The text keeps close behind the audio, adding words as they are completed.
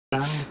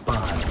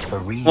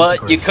guns. Well,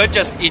 you could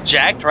just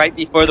eject right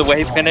before the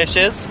wave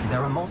finishes.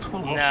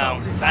 No,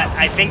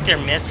 I think they're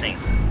missing.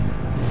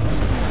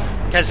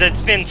 Because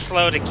it's been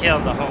slow to kill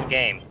the whole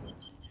game.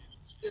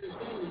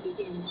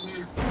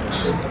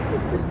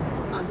 Systems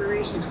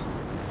operational.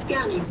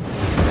 Scanning.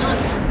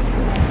 Contact.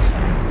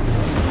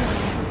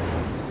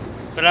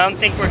 But I don't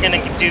think we're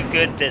gonna do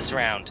good this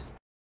round.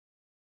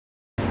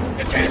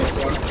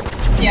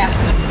 Yeah.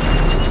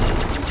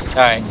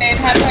 Alright. Babe,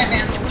 how do I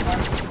Vanduul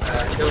Swarm?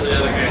 Kill the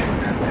other guy.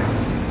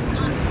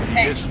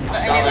 Hey,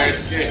 but I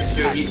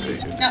mean,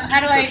 like, no, how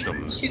do I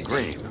shoot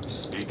Green.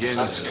 things?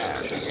 Begin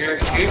scan. Here,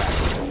 shoots.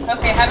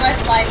 Okay, how do I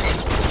fly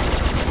things?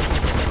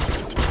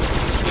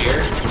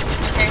 Here.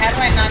 Okay, how do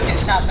I not get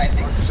shot by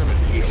things?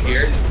 He's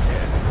here.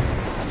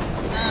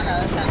 I don't know,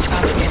 that sounds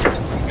complicated.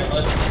 Kill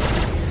us.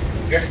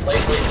 You're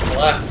slightly to the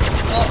left.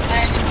 Well,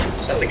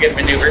 That's a good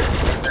maneuver.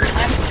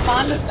 I'm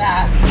fond of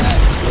that, but...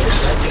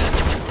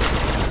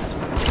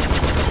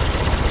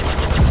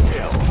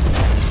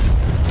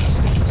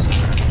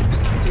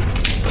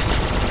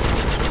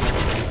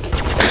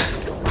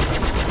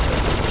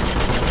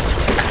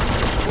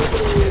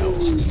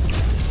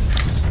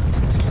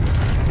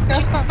 So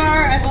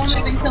far, I've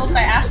only been killed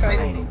by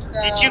asteroids, so...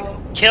 Did you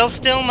kill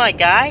still my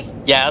guy?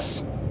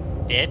 Yes.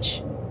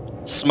 Bitch.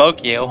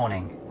 Smoke you.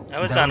 I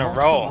was on a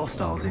roll.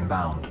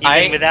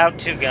 Even without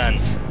 2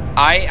 guns.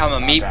 I am a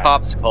meat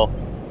popsicle.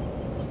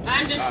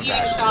 I'm just eating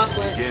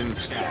chocolate. Begin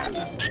scan.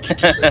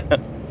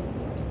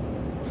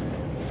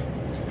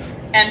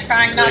 And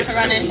trying not to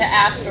run into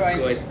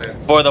asteroids.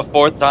 For the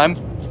 4th time?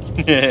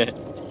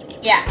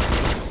 Yeah.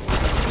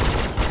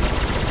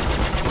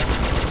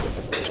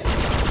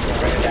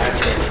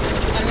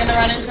 I'm gonna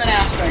run into an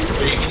asteroid.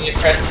 So you can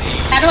press the...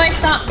 How do I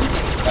stop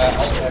moving?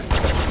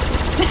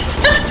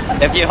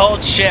 If you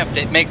hold shift,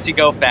 it makes you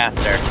go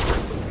faster.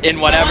 In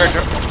whatever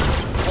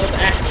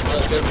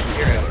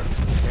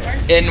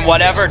in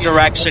whatever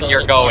direction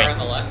you're going. Bar on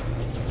the left.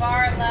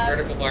 Bar left.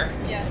 Vertical bar.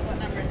 Yes, what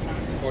number is that?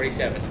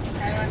 47.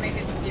 How do I make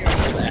it to 0?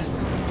 Hold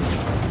S.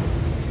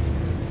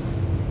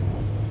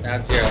 Now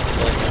it's 0.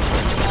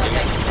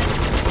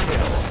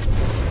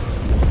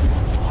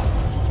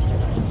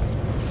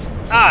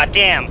 Ah,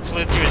 damn.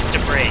 Flew through his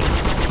debris.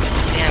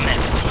 Damn it.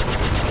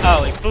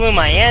 Oh, he blew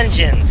my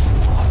engines.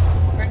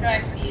 Where do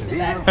I see the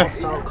back?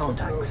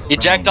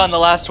 Eject on the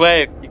last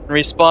wave. You can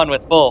respawn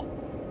with full.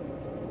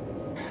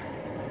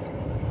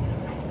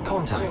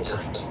 Contact.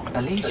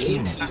 Elite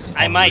units.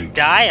 I might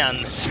die on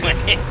this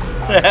way.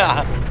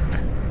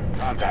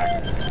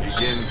 Contact.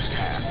 Begin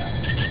scan.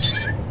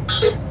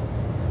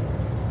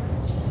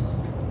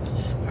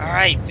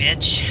 Alright,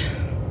 bitch.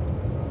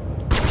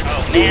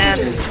 Oh,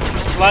 man. I'm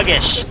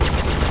sluggish.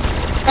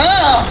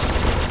 Oh!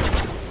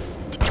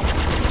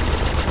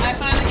 I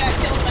finally got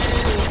killed by an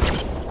enemy.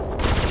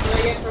 What do I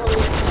get for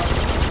holding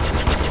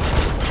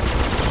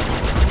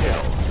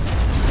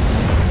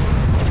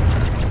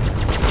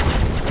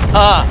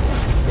Ah!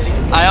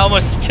 I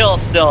almost kill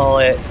still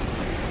it.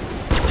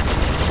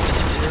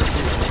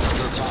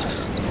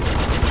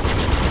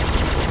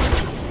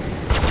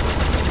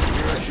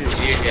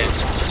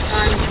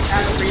 I'm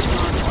out of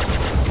respawn.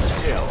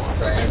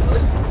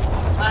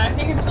 I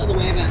think until the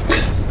wave ends.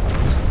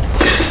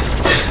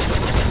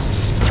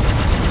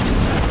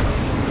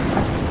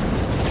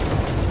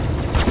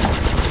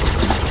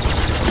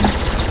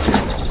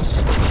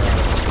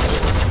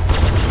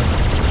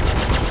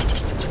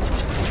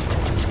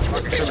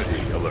 Proximity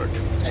alert.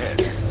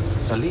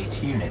 Elite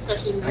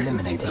units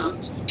eliminated.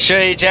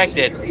 Should have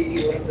ejected.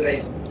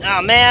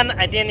 Oh, man.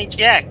 I didn't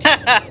eject.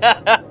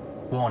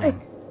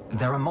 Warning.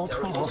 There are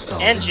multiple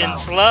hostiles. Engine inbound.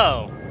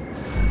 slow.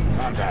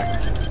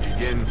 Contact.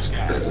 Begin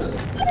scan.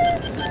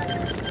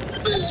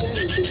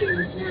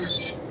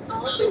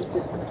 All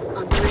systems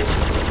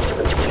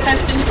operational.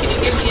 Husbands, can you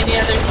give me any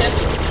other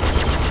tips?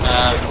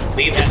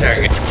 Leave the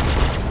target.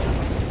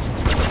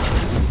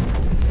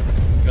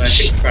 You want to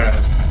shoot in front of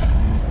him.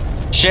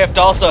 Shift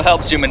also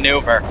helps you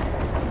maneuver.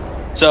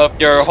 So if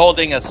you're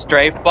holding a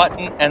strafe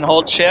button and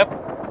hold shift,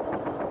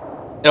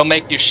 it'll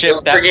make you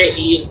shift Don't that. forget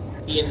E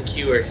and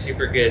Q are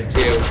super good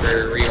too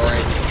for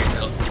reorienting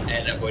yourself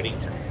and avoiding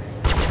turns.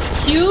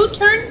 Q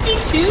turns me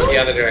too? The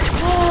other direction.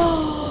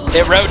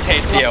 It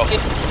rotates you.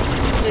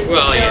 It's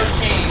Well, so yeah.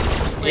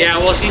 changed. Yeah,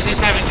 well, she's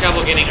just having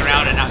trouble getting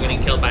around and not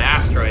getting killed by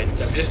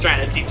asteroids. I'm just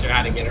trying to teach her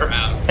how to get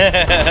around.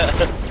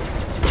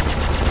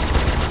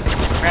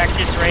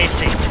 Practice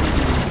racing.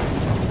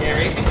 Yeah,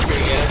 racing's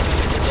pretty good.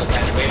 Still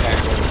kind of way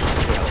backwards.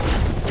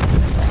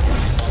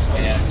 Oh,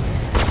 yeah.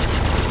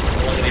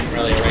 It wasn't even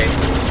really a race.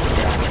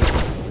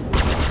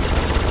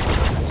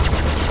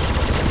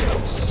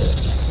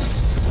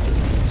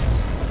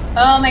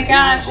 Oh my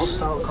gosh.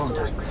 Hostile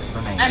contacts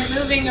remain. I'm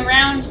moving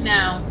around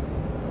now.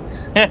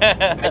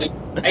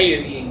 I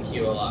use E and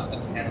Q a lot.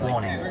 That's kind of like...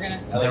 Warning. We're gonna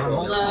There are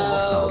multiple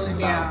hostiles slow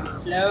down, inbound.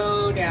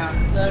 slow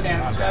down, slow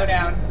down, slow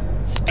down.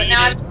 But Speed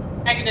now it.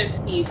 I'm negative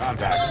speeds.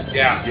 Contact.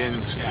 Yeah.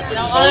 Begin scan. I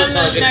don't Hold want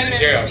until it those gets to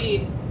negative 0.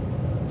 speeds.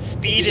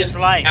 Speed is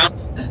life. Count,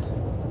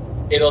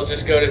 it'll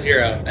just go to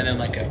 0 and then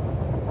let go.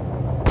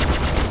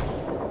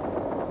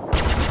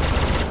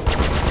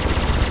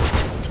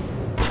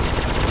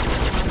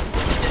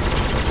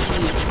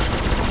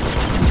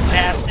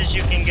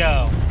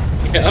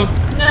 Yep.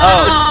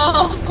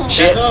 No.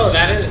 Shit. No,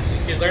 that is.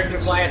 You should learn to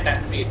fly at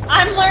that speed.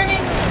 I'm learning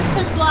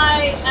to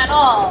fly at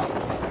all.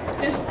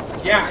 Just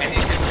Yeah, and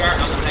you can start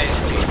on the highest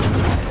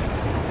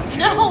speed.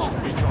 no.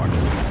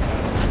 Recharging.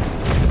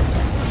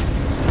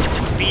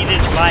 Speed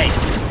is life.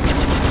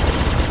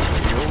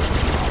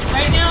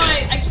 Right now,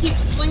 I keep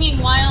swinging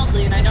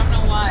wildly, and I don't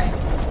know why.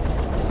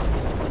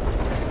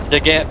 To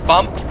get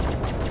bumped.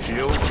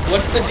 Shield.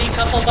 What's the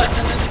decouple button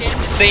in this game?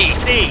 C.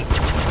 C.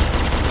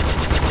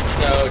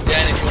 So,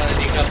 Jen, if you want to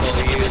decouple,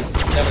 use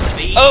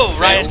 7C. Oh,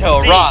 right into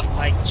a C, rock.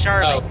 like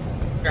Charlie. Oh,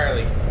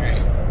 Charlie.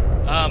 Alright.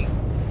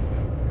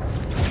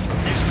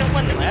 There's still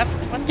one left?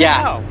 What the Yeah.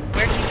 hell?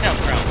 Where'd he come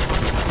from?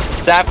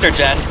 It's after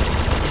Jen.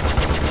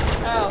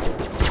 Oh.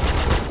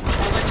 I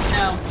wouldn't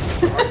know.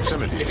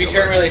 Proximity. If you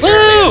turn really Woo!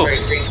 sharply, that's where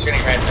your screen's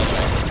turning red, by the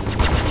way.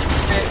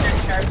 Right, very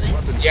sharply.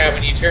 Yeah,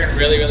 when you turn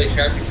really, really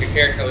sharp, it's your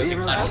character losing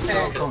Zero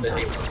consciousness zero because of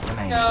the contact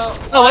remaining. So,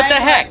 Oh, what why the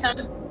do heck? I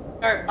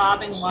start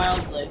bobbing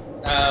wildly?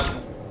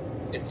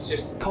 It's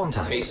just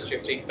Contact. space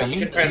drifting. But you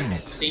can Elite press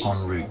units C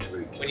en route.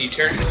 when you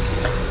turn.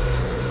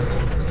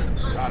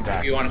 Contact.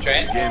 If you want to try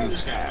it. Begin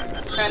scan.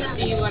 Press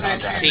C when I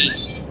turn. C.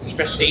 Just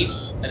press C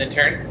and then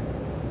turn.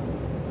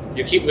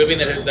 You keep moving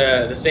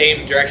the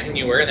same direction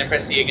you were, and then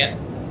press C again.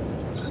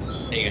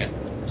 There you go.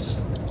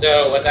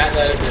 So what that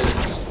does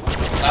is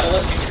that'll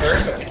let you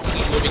turn, but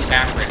continue moving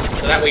backwards.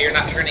 So that way you're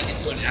not turning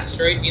into an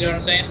asteroid. You know what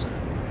I'm saying?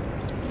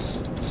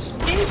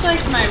 Seems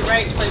like my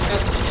right click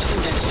doesn't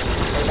shoot it.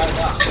 Or not at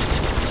all.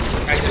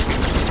 I just do.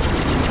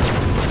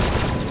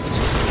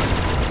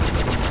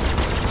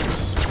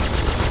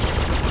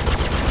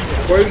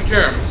 Before you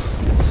turn,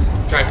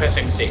 try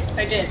pressing C.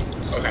 I did.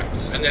 Okay.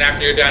 And then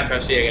after you're done,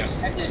 press C again.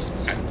 I did.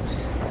 Okay.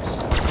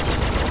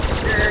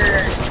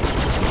 Grrr.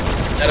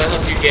 That'll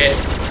help you get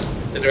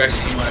the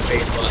direction you want to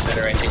face a lot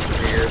better, I think,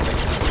 for your thing.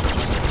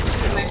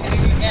 What am I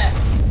hitting again?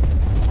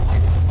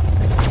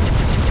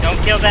 Don't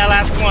kill that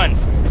last one.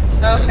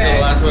 Okay.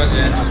 The last one,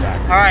 yeah.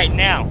 Contact. Alright,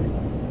 now.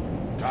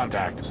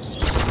 Contact.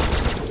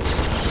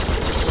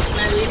 Am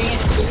I leading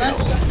it too much?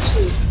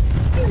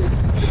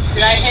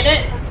 Did I hit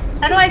it?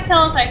 How do I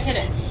tell if I hit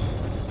it?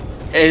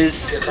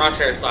 Is Your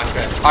crosshair is flash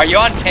red. are you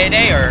on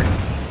payday or?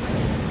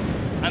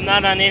 I'm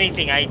not on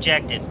anything, I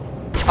ejected.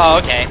 Oh,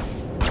 okay.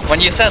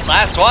 When you said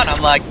last one,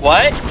 I'm like,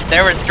 what?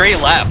 There were 3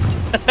 left.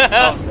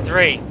 Oh,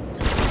 3.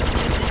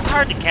 It's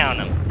hard to count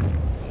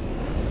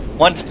them.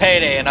 One's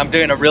payday, and I'm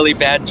doing a really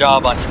bad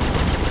job on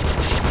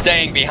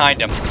staying behind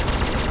him.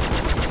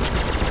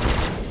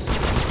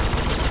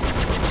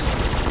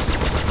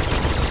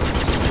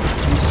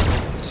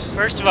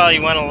 First of all,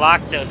 you want to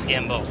lock those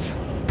gimbals.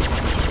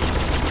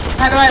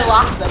 How do I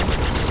lock them?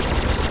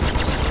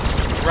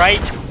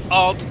 Right,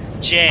 Alt,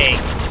 J.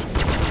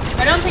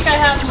 I don't think I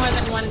have more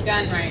than one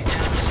gun right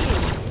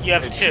now. You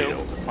have Hit 2.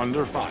 shield.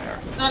 Under fire.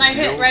 So when I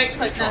hit right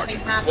click, nothing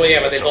happens. Well,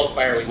 yeah, but they both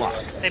fire with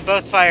you. They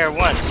both fire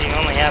once, so you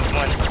only have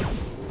 1.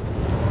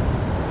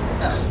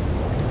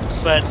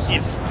 Oh. But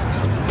if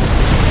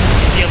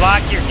you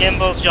lock your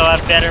gimbals, you'll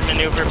have better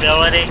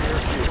maneuverability.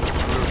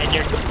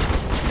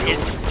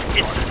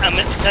 And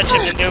it's such a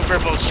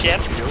maneuverable ship.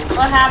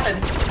 What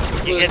happened?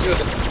 You get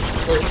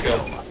Force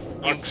skill.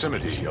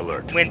 Proximity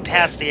alert. went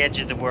past the edge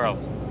of the world.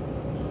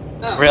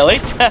 Oh. Really?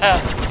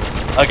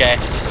 Okay.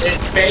 In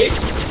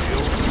space?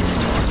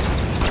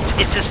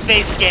 It's a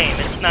space game.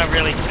 It's not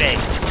really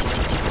space.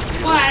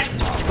 What?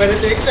 But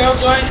if they're so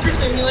going for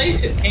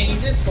simulation, can't you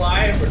just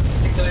fly in a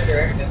particular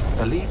direction?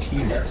 Elite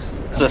units.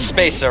 It's a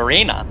space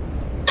arena.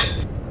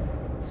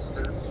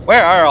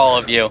 Where are all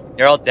of you?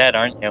 You're all dead,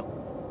 aren't you?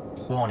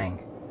 Warning.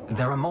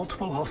 There are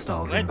multiple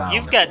hostiles What? inbound.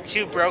 You've got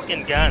 2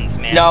 broken guns,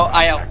 man. No,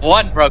 I have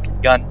 1 broken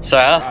gun,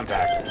 sir.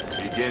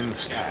 Contact. Begin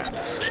scan.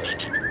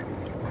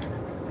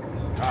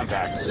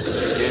 Contact.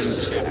 Begin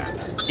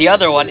scan. The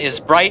other one is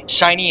bright,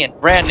 shiny, and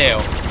brand new.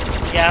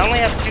 Yeah, I only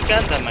have 2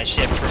 guns on my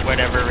ship for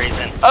whatever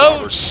reason.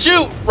 Oh,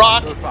 shoot,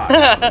 Rock! Under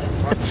fire.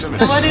 Proximity.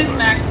 So what is alert.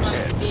 maximum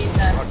Dead. speed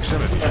then?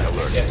 Proximity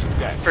alert.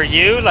 Dead. For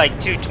you, like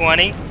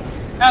 220.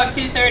 Oh,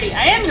 230.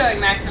 I am going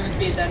maximum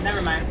speed then.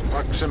 Never mind.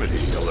 Proximity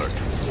alert.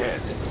 Dead.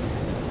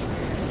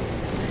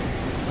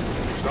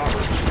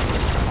 Starboard.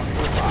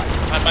 Under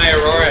fire. On my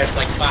Aurora, it's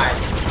like 5.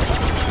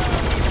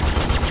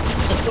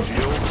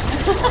 Shield.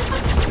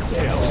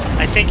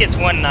 I think it's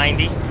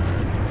 190.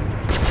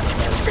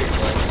 That's pretty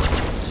slow.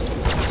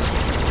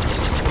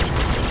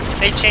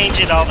 They change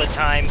it all the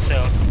time, so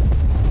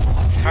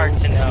it's hard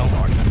to know.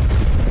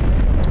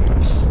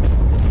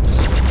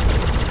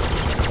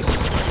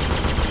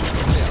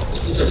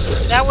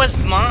 That was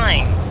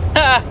mine.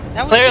 That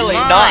was Clearly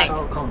mine. not.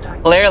 Hostile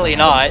contact. Clearly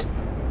not.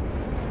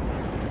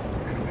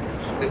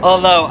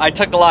 Although, I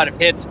took a lot of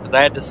hits because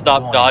I had to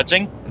stop Warning.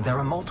 dodging There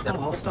are multiple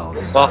hostiles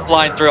inbound. while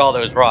flying through all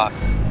those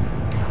rocks.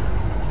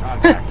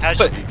 Contact.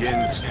 How's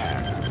Begin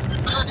scan.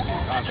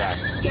 Contact.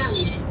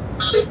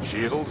 Scanning.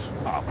 Shields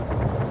up.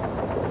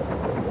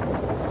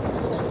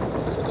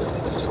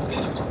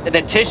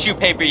 The tissue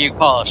paper you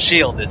call a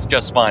shield is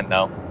just fine,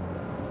 though.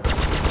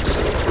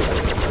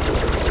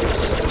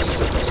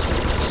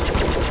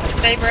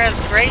 Sabre has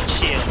great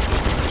shields.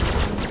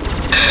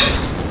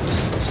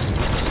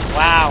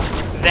 Wow,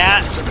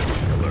 that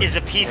is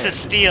a piece of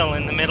steel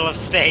in the middle of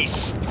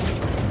space.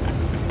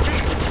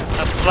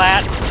 A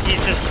flat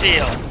piece of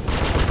steel.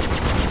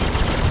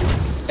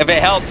 If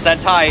it helps,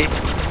 that's how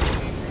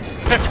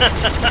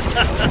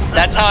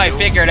I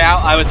figured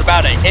out I was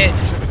about to hit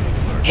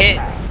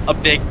a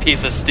big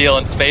piece of steel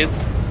in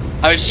space.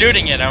 I was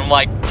shooting it, and I'm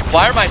like,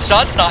 why are my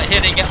shots not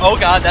hitting it? Oh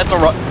god, that's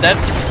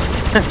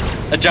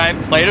a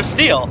giant plate of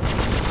steel. I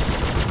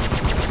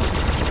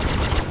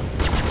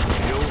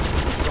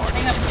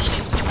think I'm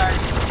leaning the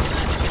target.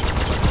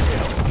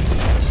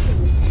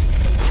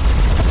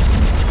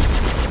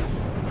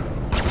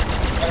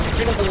 I'm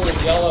shooting for the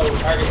little yellow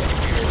target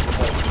here.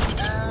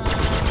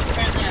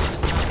 Apparently I'm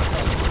just not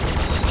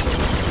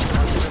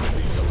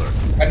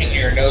close. I mean,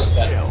 your nose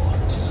gun.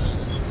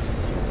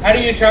 How do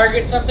you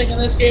target something in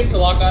this game to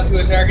lock onto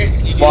a target?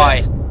 Can you do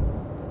Why? that?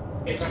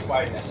 Hey, press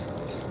Y then.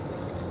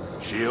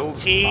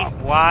 Shields T, up.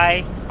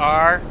 Y,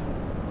 R.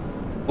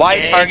 Why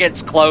Jay.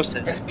 target's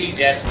closest? Speed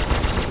jet.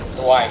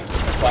 The Y.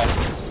 Press Y.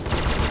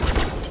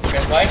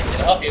 Press Y?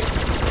 It'll help you. I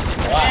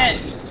Y.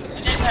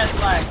 did press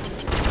Y.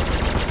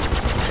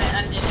 And I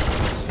undid it.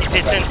 If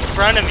it's in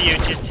front of you,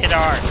 just hit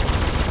R.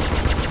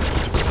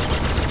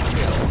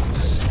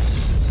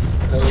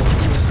 So, is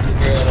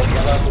there a little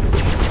yellow?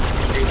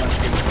 3, 1,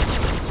 2.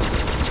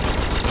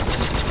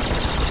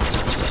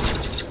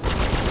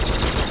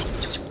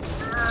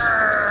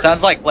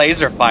 Sounds like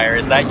laser fire.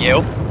 Is that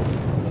you?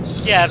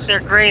 Yeah, if they're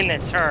green,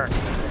 that's her.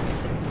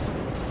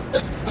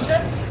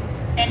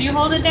 Can you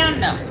hold it down?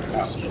 No.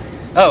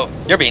 Oh,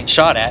 you're being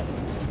shot at.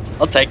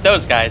 I'll take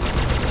those guys.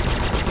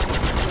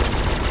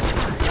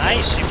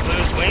 Nice, she blew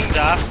his wings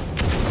off.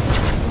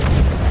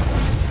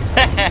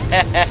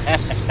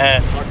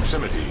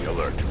 Proximity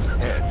alert.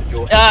 Head.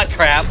 Ah,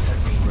 crap.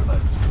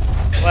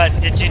 What,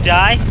 did you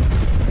die?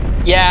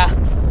 Yeah.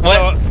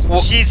 So,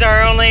 she's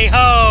our only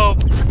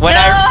hope.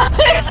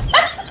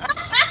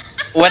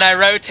 When I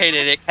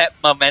rotated, it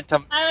kept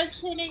momentum. I was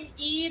hitting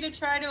E to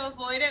try to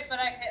avoid it, but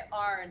I hit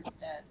R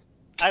instead.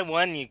 I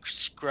won, you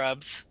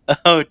scrubs.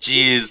 Oh,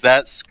 jeez,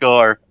 that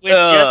score.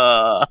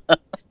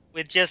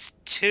 With just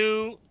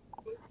 2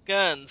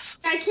 guns.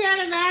 I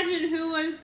can't imagine who was